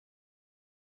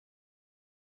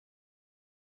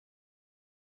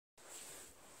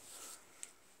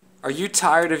Are you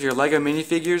tired of your LEGO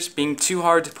minifigures being too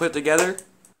hard to put together?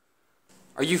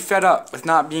 Are you fed up with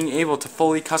not being able to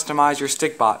fully customize your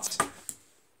stickbots?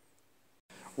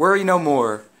 Worry no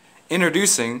more.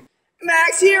 Introducing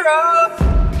Maxx Hero!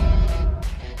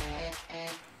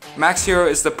 Maxx Hero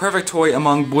is the perfect toy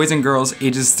among boys and girls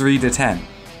ages 3 to 10.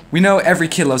 We know every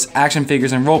kid loves action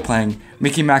figures and role-playing,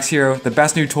 making Maxx Hero the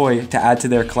best new toy to add to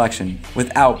their collection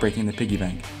without breaking the piggy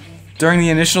bank. During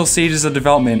the initial stages of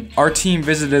development, our team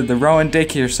visited the Rowan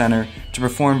Daycare Center to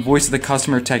perform voice of the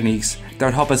customer techniques that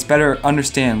would help us better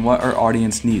understand what our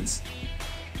audience needs.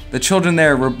 The children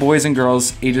there were boys and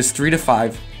girls ages 3 to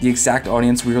 5, the exact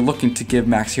audience we were looking to give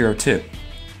Maxx Hero to.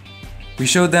 We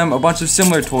showed them a bunch of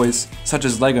similar toys, such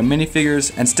as LEGO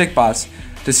minifigures and stickbots,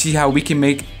 to see how we can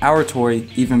make our toy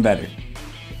even better.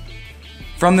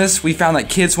 From this, we found that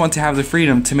kids want to have the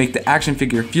freedom to make the action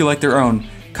figure feel like their own,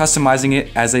 customizing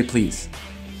it as they please.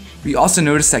 We also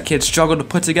noticed that kids struggle to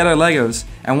put together Legos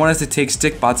and wanted to take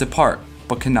stickbots apart,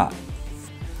 but cannot.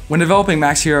 When developing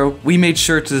Maxx Hero, we made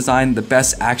sure to design the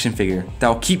best action figure that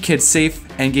will keep kids safe,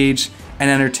 engaged, and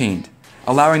entertained,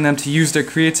 allowing them to use their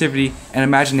creativity and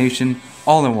imagination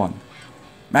all in one.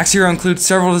 Maxx Hero includes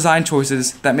several design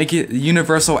choices that make it the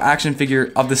universal action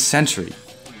figure of the century.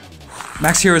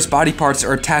 Maxx Hero's body parts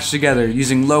are attached together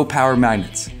using low-power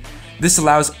magnets. This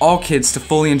allows all kids to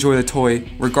fully enjoy the toy,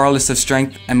 regardless of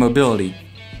strength and mobility.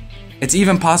 It's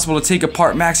even possible to take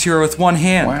apart Maxx Hero with one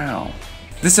hand. Wow.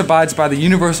 This abides by the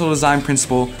universal design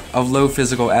principle of low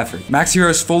physical effort. Maxx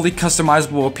Hero's fully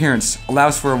customizable appearance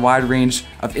allows for a wide range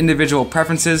of individual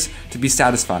preferences to be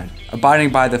satisfied,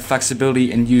 abiding by the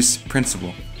flexibility in use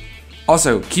principle.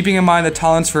 Also, keeping in mind the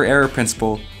tolerance for error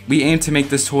principle, we aim to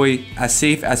make this toy as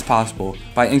safe as possible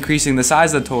by increasing the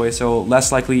size of the toy so it will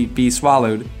less likely be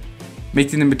swallowed,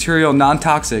 making the material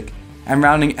non-toxic, and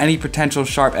rounding any potential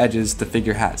sharp edges the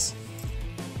figure has.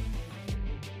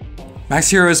 Maxx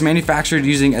Hero is manufactured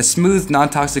using a smooth,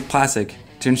 non-toxic plastic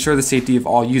to ensure the safety of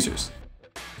all users.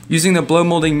 Using the blow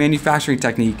molding manufacturing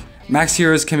technique, Maxx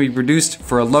Heroes can be produced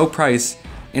for a low price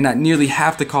and at nearly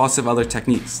half the cost of other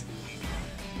techniques.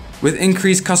 With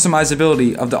increased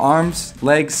customizability of the arms,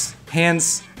 legs,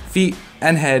 hands, feet,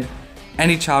 and head,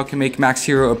 any child can make Maxx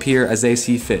Hero appear as they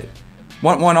see fit.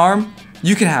 Want one arm?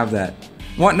 You can have that.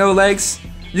 Want no legs?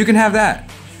 You can have that.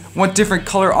 Want different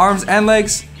color arms and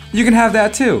legs? You can have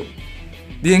that too.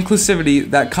 The inclusivity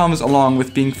that comes along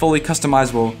with being fully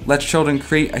customizable lets children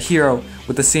create a hero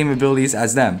with the same abilities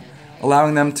as them,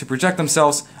 allowing them to project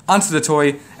themselves onto the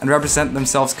toy and represent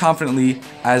themselves confidently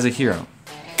as a hero.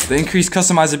 The increased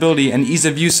customizability and ease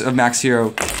of use of Maxx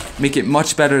Hero make it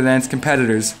much better than its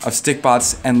competitors of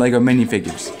stickbots and LEGO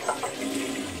minifigures.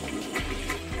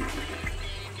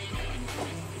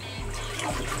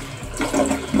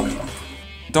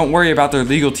 Don't worry about their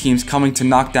legal teams coming to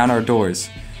knock down our doors.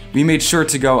 We made sure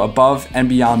to go above and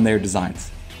beyond their designs.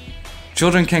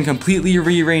 Children can completely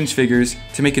rearrange figures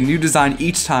to make a new design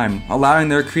each time, allowing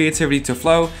their creativity to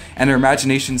flow and their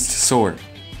imaginations to soar.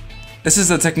 This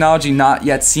is a technology not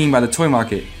yet seen by the toy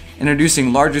market,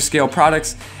 introducing larger scale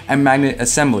products and magnet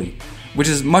assembly, which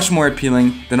is much more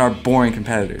appealing than our boring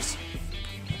competitors.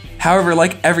 However,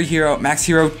 like every hero, Maxx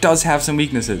Hero does have some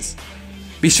weaknesses.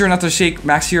 Be sure not to shake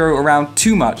Maxx Hero around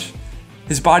too much.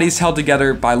 His body is held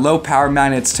together by low power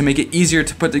magnets to make it easier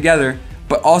to put together,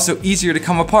 but also easier to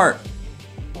come apart.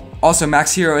 Also,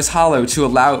 Maxx Hero is hollow to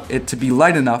allow it to be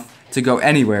light enough to go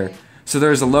anywhere, so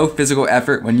there is a low physical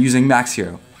effort when using Maxx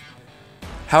Hero.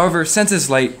 However, since it's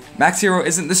light, Maxx Hero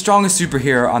isn't the strongest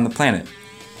superhero on the planet.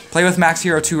 Play with Maxx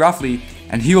Hero too roughly,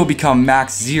 and he will become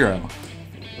Maxx Zero.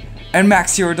 And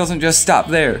Maxx Hero doesn't just stop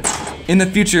there. In the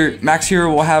future, Maxx Hero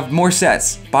will have more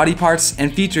sets, body parts,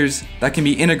 and features that can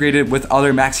be integrated with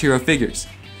other Maxx Hero figures.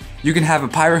 You can have a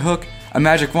pirate hook, a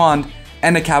magic wand,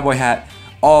 and a cowboy hat,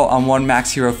 all on one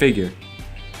Maxx Hero figure.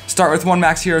 Start with one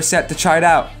Maxx Hero set to try it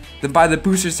out, then buy the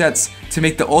booster sets to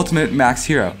make the ultimate Maxx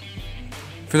Hero.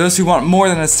 For those who want more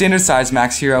than a standard size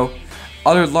Maxx Hero,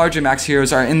 other larger Maxx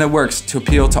Heroes are in the works to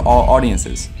appeal to all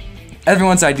audiences.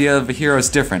 Everyone's idea of a hero is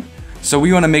different, so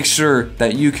we want to make sure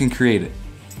that you can create it.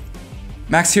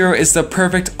 Maxx Hero is the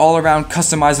perfect all-around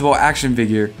customizable action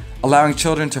figure, allowing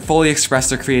children to fully express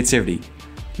their creativity.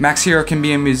 Maxx Hero can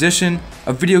be a musician,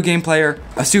 a video game player,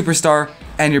 a superstar,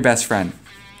 and your best friend.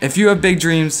 If you have big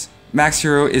dreams, Maxx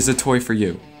Hero is the toy for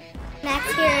you.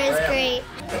 Maxx Hero is great.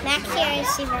 Maxx Hero is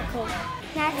super cool.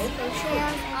 Maxx Hero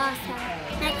is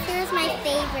awesome. Maxx Hero is my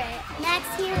favorite.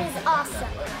 Maxx Hero is awesome.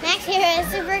 Maxx Hero is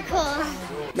super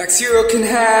cool. Maxx Hero can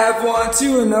have 1,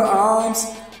 2 in the arms.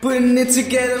 Putting it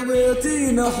together will do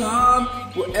you no harm.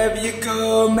 Wherever you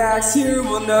go, Maxx Hero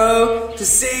will know. To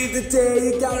save the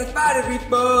day, you gotta fight every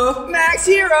foe. Maxx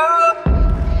Hero!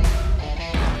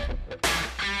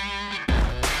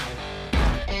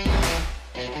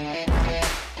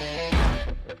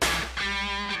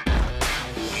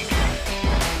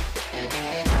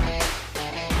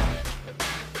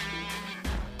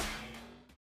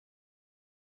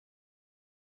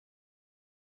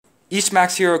 Each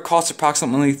Maxx Hero costs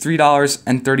approximately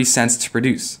 $3.30 to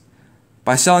produce.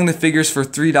 By selling the figures for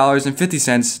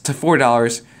 $3.50 to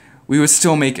 $4, we would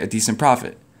still make a decent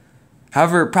profit.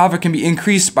 However, profit can be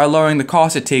increased by lowering the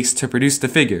cost it takes to produce the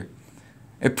figure.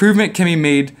 Improvement can be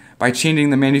made by changing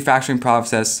the manufacturing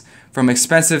process from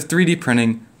expensive 3D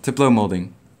printing to blow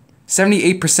molding.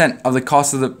 78% of the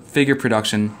cost of the figure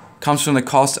production comes from the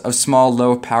cost of small,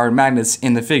 low-powered magnets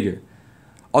in the figure.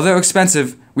 Although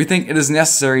expensive, we think it is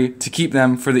necessary to keep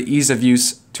them for the ease of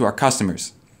use to our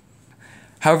customers.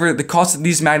 However, the cost of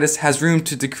these magnets has room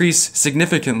to decrease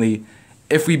significantly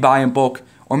if we buy in bulk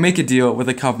or make a deal with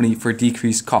a company for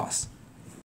decreased costs.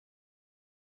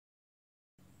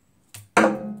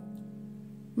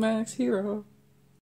 Maxx Hero.